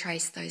can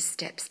retrace those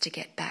steps to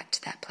get back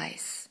to that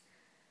place,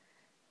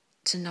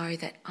 to know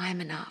that I'm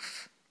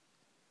enough.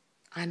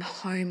 I'm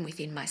home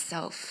within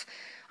myself.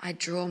 I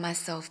draw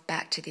myself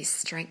back to this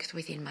strength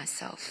within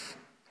myself.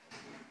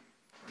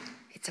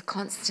 It's a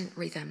constant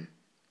rhythm.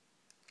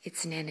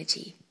 It's an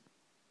energy.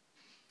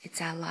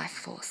 It's our life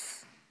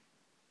force.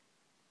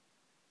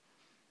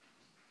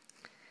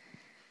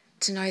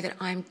 To know that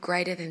I'm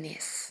greater than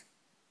this.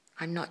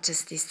 I'm not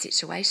just this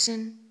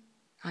situation.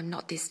 I'm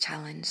not this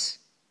challenge.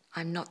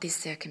 I'm not this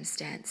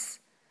circumstance.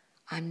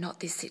 I'm not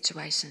this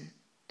situation.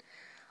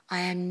 I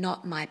am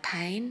not my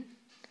pain.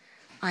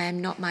 I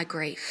am not my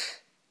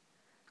grief.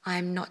 I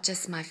am not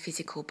just my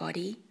physical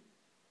body.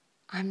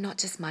 I'm not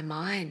just my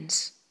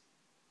mind.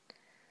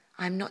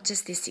 I'm not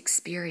just this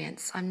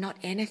experience. I'm not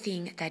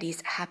anything that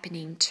is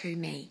happening to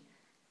me.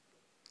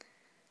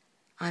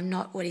 I'm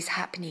not what is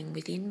happening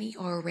within me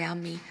or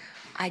around me.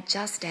 I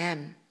just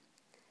am.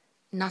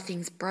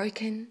 Nothing's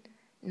broken.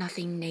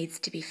 Nothing needs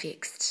to be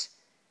fixed,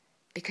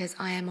 because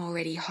I am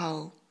already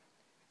whole.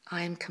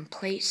 I am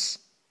complete.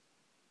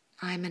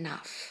 I am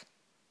enough.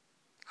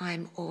 I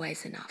am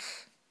always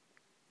enough.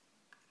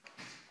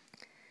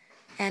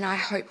 And I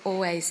hope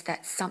always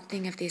that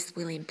something of this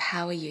will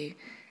empower you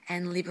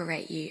and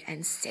liberate you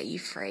and set you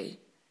free,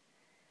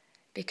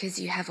 because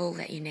you have all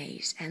that you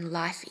need and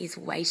life is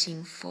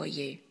waiting for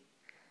you.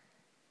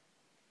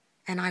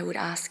 And I would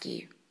ask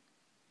you,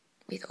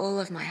 with all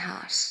of my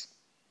heart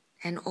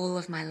and all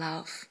of my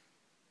love,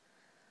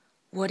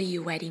 what are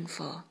you waiting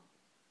for?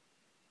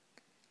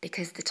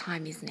 Because the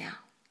time is now.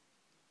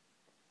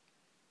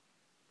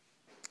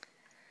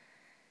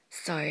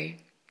 So,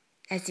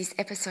 as this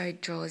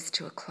episode draws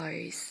to a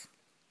close,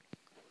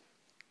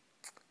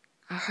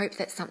 I hope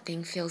that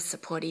something feels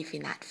supportive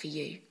in that for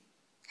you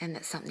and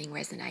that something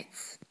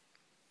resonates.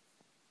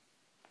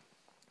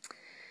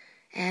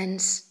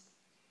 And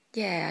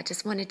yeah, I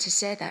just wanted to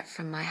share that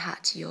from my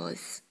heart to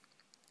yours.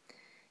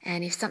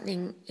 And if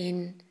something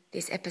in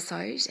this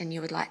episode and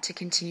you would like to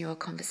continue a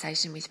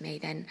conversation with me,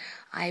 then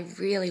I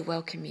really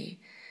welcome you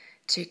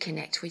to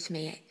connect with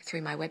me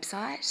through my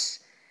website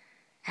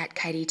at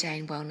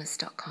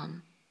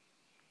katiejanewellness.com.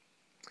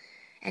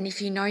 And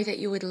if you know that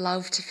you would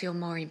love to feel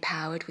more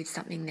empowered with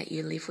something that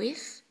you live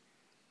with,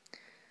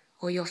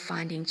 or you're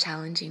finding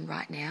challenging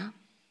right now,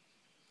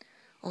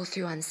 or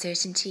through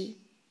uncertainty,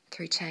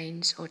 through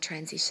change or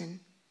transition,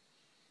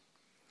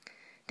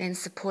 then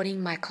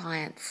supporting my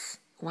clients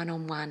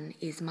one-on-one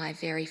is my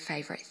very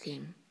favourite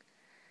thing.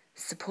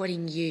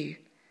 Supporting you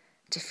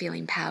to feel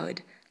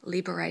empowered,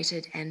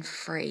 liberated and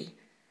free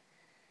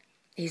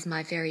is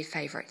my very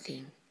favourite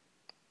thing.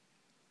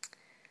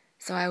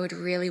 So I would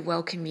really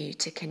welcome you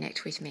to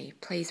connect with me.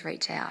 Please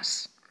reach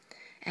out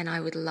and I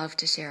would love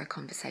to share a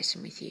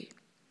conversation with you.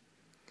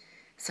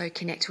 So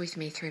connect with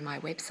me through my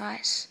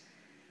website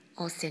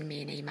or send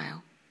me an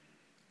email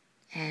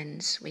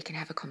and we can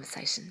have a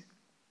conversation.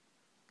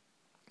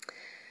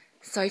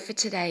 So for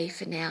today,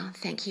 for now,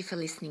 thank you for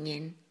listening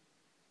in.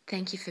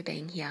 Thank you for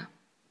being here.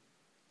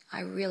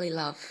 I really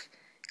love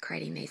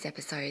creating these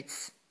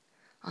episodes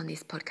on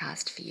this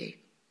podcast for you.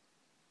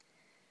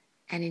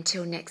 And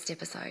until next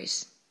episode,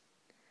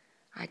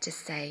 I just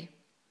say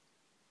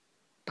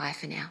bye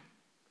for now.